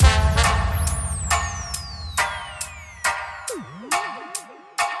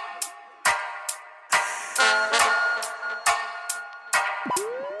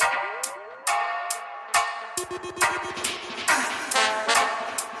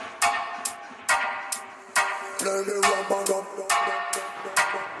the rubber up.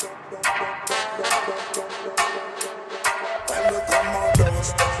 When we come out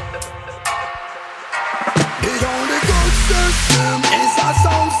those. The only good system is a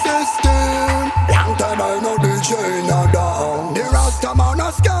sound system. Long time I know DJ not down. The Rasta man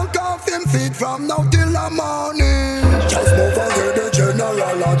a skunk off him feet from now till the morning. Just move and get the general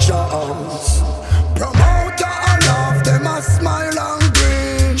a chance. Promoter a laugh, them a smile and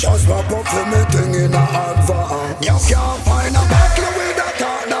grin. Just wrap up for me thing in a advance. You can't find a